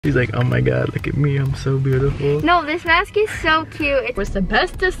She's like, oh my god, look at me, I'm so beautiful. No, this mask is so cute. It was the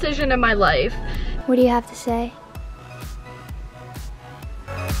best decision of my life. What do you have to say?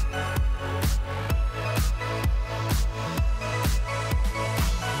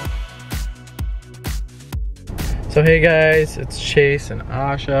 So hey guys, it's Chase and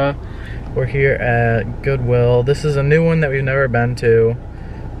Asha. We're here at Goodwill. This is a new one that we've never been to,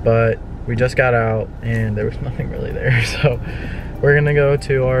 but we just got out and there was nothing really there. So we're gonna go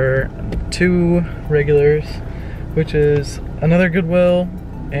to our two regulars, which is another Goodwill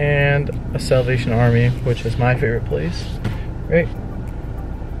and a Salvation Army, which is my favorite place. Right?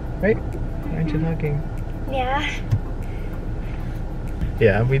 Right? Aren't you talking? Yeah.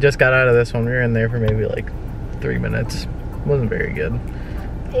 Yeah, we just got out of this one. We were in there for maybe like 3 minutes. Wasn't very good.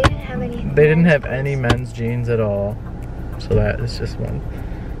 They didn't have any. They didn't have any men's jeans at all. So that is just one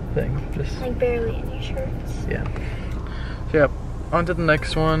thing. Just like barely any shirts. Yeah. So yeah, on to the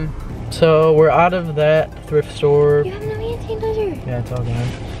next one. So we're out of that thrift store. You have no hand sanitizer. Yeah, it's all gone.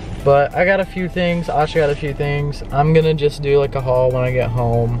 But I got a few things. Asha got a few things. I'm gonna just do like a haul when I get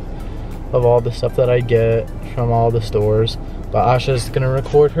home of all the stuff that I get from all the stores. But Asha's gonna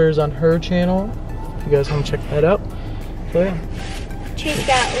record hers on her channel. If you guys want to check that out. So yeah. Chase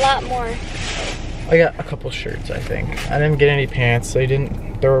got a lot more. I got a couple shirts, I think. I didn't get any pants. So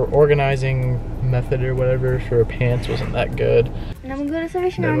their organizing method or whatever for pants wasn't that good. And then we'll go to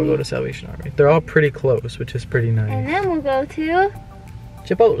Salvation Army. Then we'll go to Salvation Army. They're all pretty close, which is pretty nice. And then we'll go to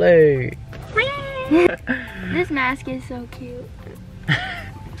Chipotle. This mask is so cute.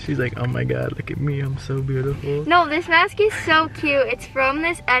 She's like, oh my god, look at me, I'm so beautiful. No, this mask is so cute. It's from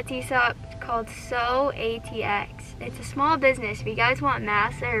this Etsy shop called So ATX. It's a small business. If you guys want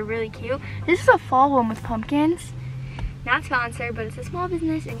masks that are really cute. This is a fall one with pumpkins. Not sponsored, but it's a small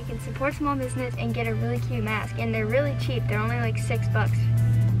business and you can support small business and get a really cute mask. And they're really cheap. They're only like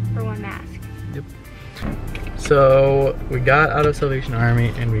 $6 for one mask. Yep. So we got out of Salvation Army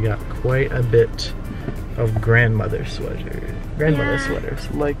and we got quite a bit of grandmother sweaters. Grandmother sweaters.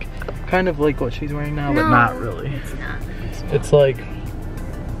 Like, kind of like what she's wearing now, but not really. It's not. It's like,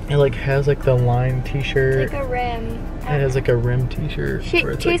 it like has like the line t-shirt. Like a rim. It has like a rim t-shirt.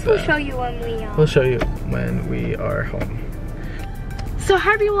 Chase will show you when we We'll show you when we are home. So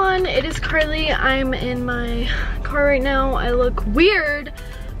hi everyone, it is Karli. I'm in my car right now. I look weird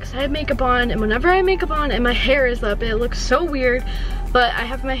because I have makeup on, and whenever I have makeup on and my hair is up, it looks so weird. But I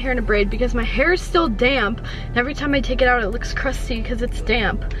have my hair in a braid because my hair is still damp. And every time I take it out, it looks crusty because it's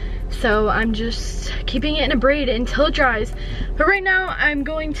damp. So I'm just keeping it in a braid until it dries. But right now I'm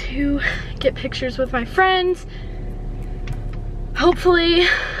going to get pictures with my friends. Hopefully,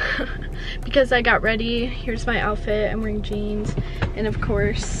 because I got ready. Here's my outfit. I'm wearing jeans. And of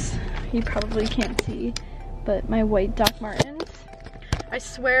course, you probably can't see, but my white Doc Martens. I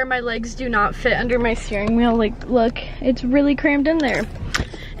swear my legs do not fit under my steering wheel. Like, look, it's really crammed in there.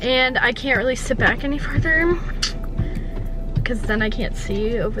 And I can't really sit back any farther because then I can't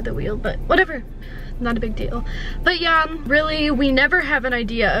see over the wheel, but whatever, not a big deal. But yeah, really, we never have an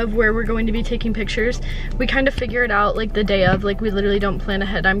idea of where we're going to be taking pictures. We kind of figure it out like the day of, like we literally don't plan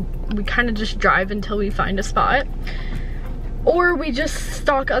ahead. We kind of just drive until we find a spot. Or we just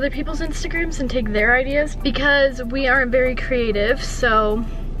stalk other people's Instagrams and take their ideas because we aren't very creative, so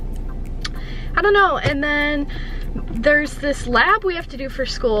I don't know. And then there's this lab we have to do for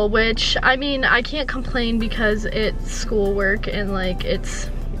school, which, I mean, I can't complain because it's schoolwork and like it's,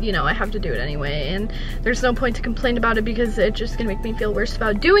 you know, I have to do it anyway, and there's no point to complain about it because it's just gonna make me feel worse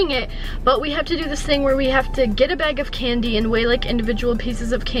about doing it. But we have to do this thing where we have to get a bag of candy and weigh like individual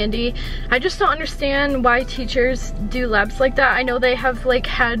pieces of candy. I just don't understand why teachers do labs like that. I know they have like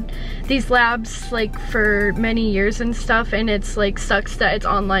had these labs like for many years and stuff, and it's like sucks that it's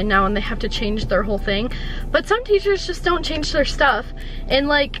online now and they have to change their whole thing. But some teachers just don't change their stuff, and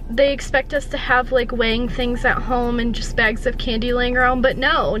like they expect us to have like weighing things at home and just bags of candy laying around, but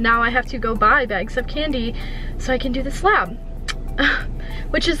no. Now I have to go buy bags of candy so I can do this lab.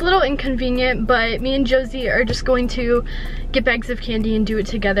 Which is a little inconvenient, but me and Josie are just going to get bags of candy and do it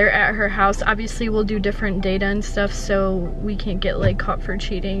together at her house. Obviously we'll do different data and stuff so we can't get like caught for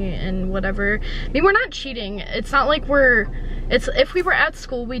cheating and whatever. I mean, we're not cheating. It's not like if we were at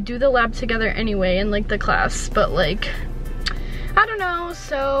school, we'd do the lab together anyway in like the class, but like, I don't know.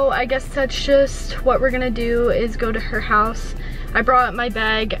 So I guess that's just what we're gonna do, is go to her house. I brought my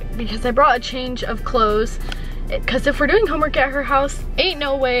bag because I brought a change of clothes, because if we're doing homework at her house, ain't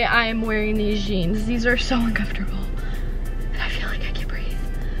no way I'm wearing these jeans. These are so uncomfortable and I feel like I can't breathe.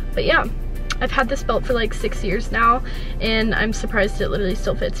 But yeah, I've had this belt for like 6 years now and I'm surprised it literally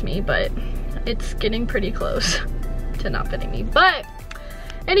still fits me, but it's getting pretty close to not fitting me. But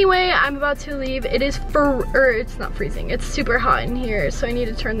Anyway, I'm about to leave. It is it's not freezing. It's super hot in here, so I need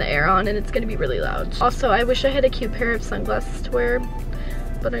to turn the air on and it's gonna be really loud. Also, I wish I had a cute pair of sunglasses to wear,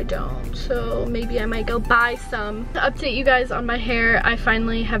 but I don't, so maybe I might go buy some. To update you guys on my hair, I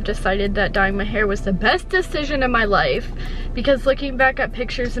finally have decided that dyeing my hair was the best decision in my life, because looking back at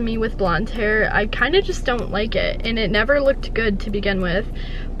pictures of me with blonde hair, I kind of just don't like it, and it never looked good to begin with.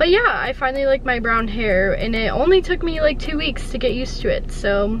 But yeah, I finally like my brown hair, and it only took me like 2 weeks to get used to it,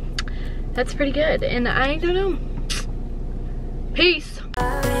 so that's pretty good. And I don't know. Peace.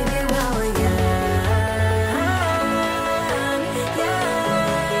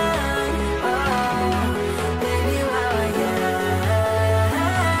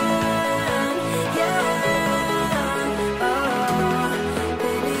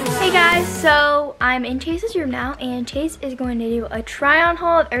 Hey guys, so I'm in Chase's room now, and Chase is going to do a try-on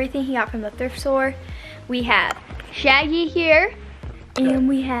haul of everything he got from the thrift store. We have Shaggy here, and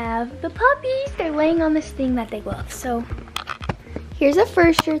we have the puppies. They're laying on this thing that they love. So here's a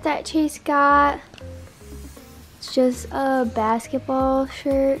first shirt that Chase got. It's just a basketball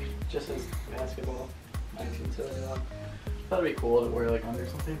shirt. Just as basketball, 1971. That'd be cool to wear like under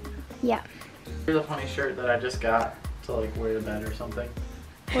something. Yeah. Here's a funny shirt that I just got to like wear to bed or something.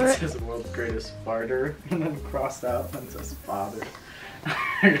 It says world's greatest farter, and then crossed out, and it says father.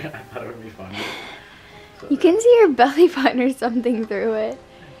 I thought it would be funny. So You can see your belly button or something through it.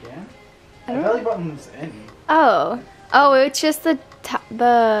 Yeah? The belly button's in. Oh, it's just the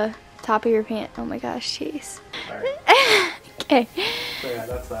top of your pant. Oh my gosh, Chase. Sorry. Okay. So yeah,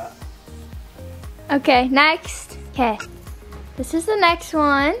 that's that. Okay, next. Okay. This is the next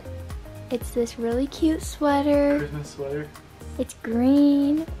one. It's this really cute sweater. Christmas sweater. It's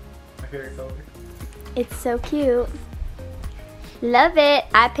green. My favorite color. It's so cute. Love it.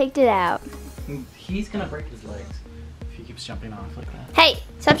 I picked it out. He's gonna break his legs if he keeps jumping off like that. Hey,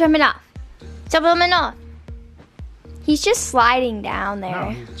 stop jumping off. Stop jumping off. He's just sliding down there. No,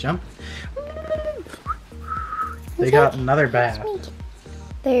 he's jumping. They got another bat.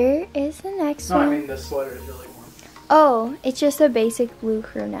 There is the next No, one. I mean this sweater is really warm. Oh, it's just a basic blue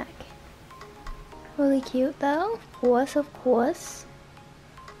crew neck. Really cute though. Of course.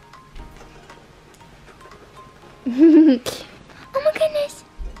 Oh my goodness.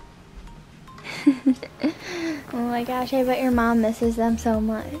 Oh my gosh, I bet your mom misses them so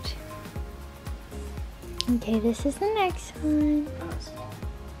much. Okay, this is the next one.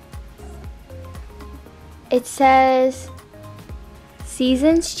 It says,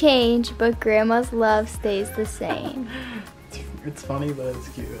 seasons change, but grandma's love stays the same. It's funny, but it's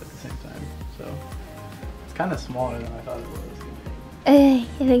cute at the same time. So it's kind of smaller than I thought it was. I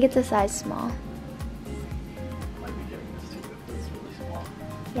think it's a size small. Might be giving this to it, but it's really small.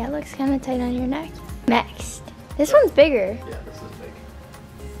 Yeah, it looks kind of tight on your neck. Next. This one's bigger. Yeah, this is big.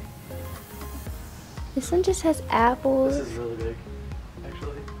 This one just has apples. This is really big,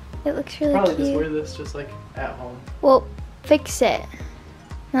 actually. It looks really Probably cute. just wear this just like at home. Well, fix it.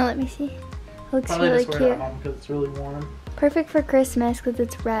 Now let me see. It looks Probably really just wear it cute. at home because it's really warm. Perfect for Christmas because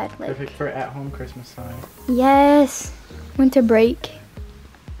it's red. Like, Perfect for at home Christmas time. yes. Winter break.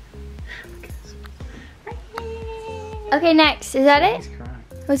 Okay, next. Is that it? He's crying.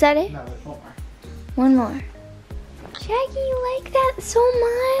 Was that it? No, there's one more. One more. Shaggy, you like that so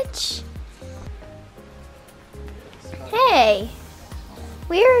much? Hey,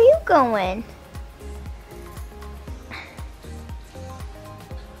 where are you going?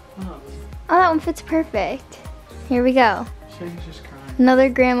 Oh, Oh, that one fits perfect. Here we go. Shaggy's just crying. Another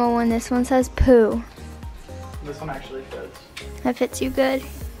grandma one. This one says poo. This one actually fits. That fits you good.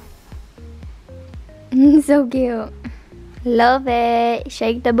 So cute. Love it.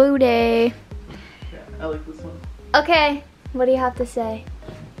 Shake the booty. Yeah, I like this one. Okay, what do you have to say?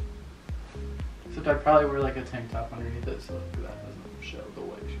 Except I'd probably wear like a tank top underneath it so that doesn't show the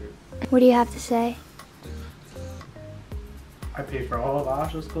white shirt. What do you have to say? I paid for all of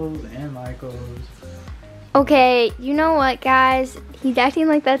Asha's clothes and my clothes. Okay, you know what, guys? He's acting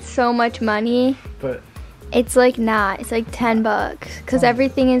like that's so much money. But It's like not. It's like 10 bucks. Because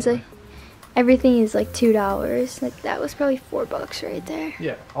everything is like $2. Like that was probably $4 right there.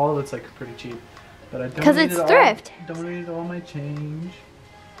 yeah, all of it's like pretty cheap. But I Because it's thrift. Donated all my change.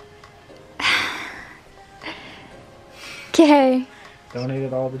 Okay.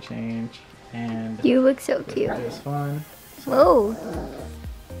 Donated all the change. And You look so it cute. was fun. Whoa.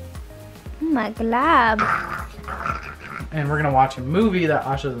 Oh my god. And we're gonna watch a movie that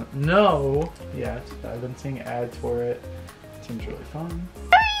Asha doesn't know yet. I've been seeing ads for it. It seems really fun.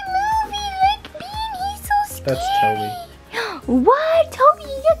 He's so scary. That's Toby. What? Toby,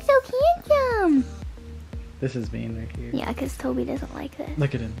 you look so handsome. This is Bean right here. Yeah, because Toby doesn't like this.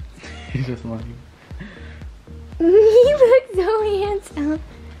 Look at him. He's just lying. He looks so handsome.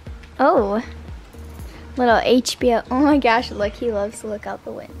 Oh. Little HBO. Oh my gosh, look, he loves to look out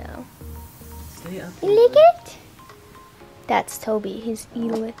the window. Stay up. Look it. That's Toby. He's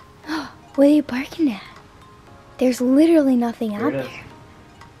eating. What are you barking at? There's literally nothing out there.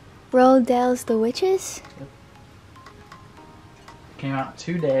 Roald Dahl's The Witches? Yep. Came out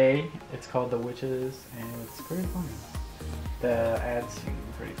today. It's called The Witches, and it's pretty funny. The ads seem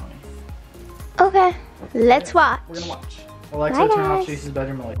pretty funny. Okay, let's watch. We're gonna watch. Alexa, Bye, turn off guys. Chase's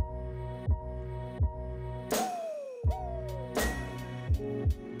bedroom light.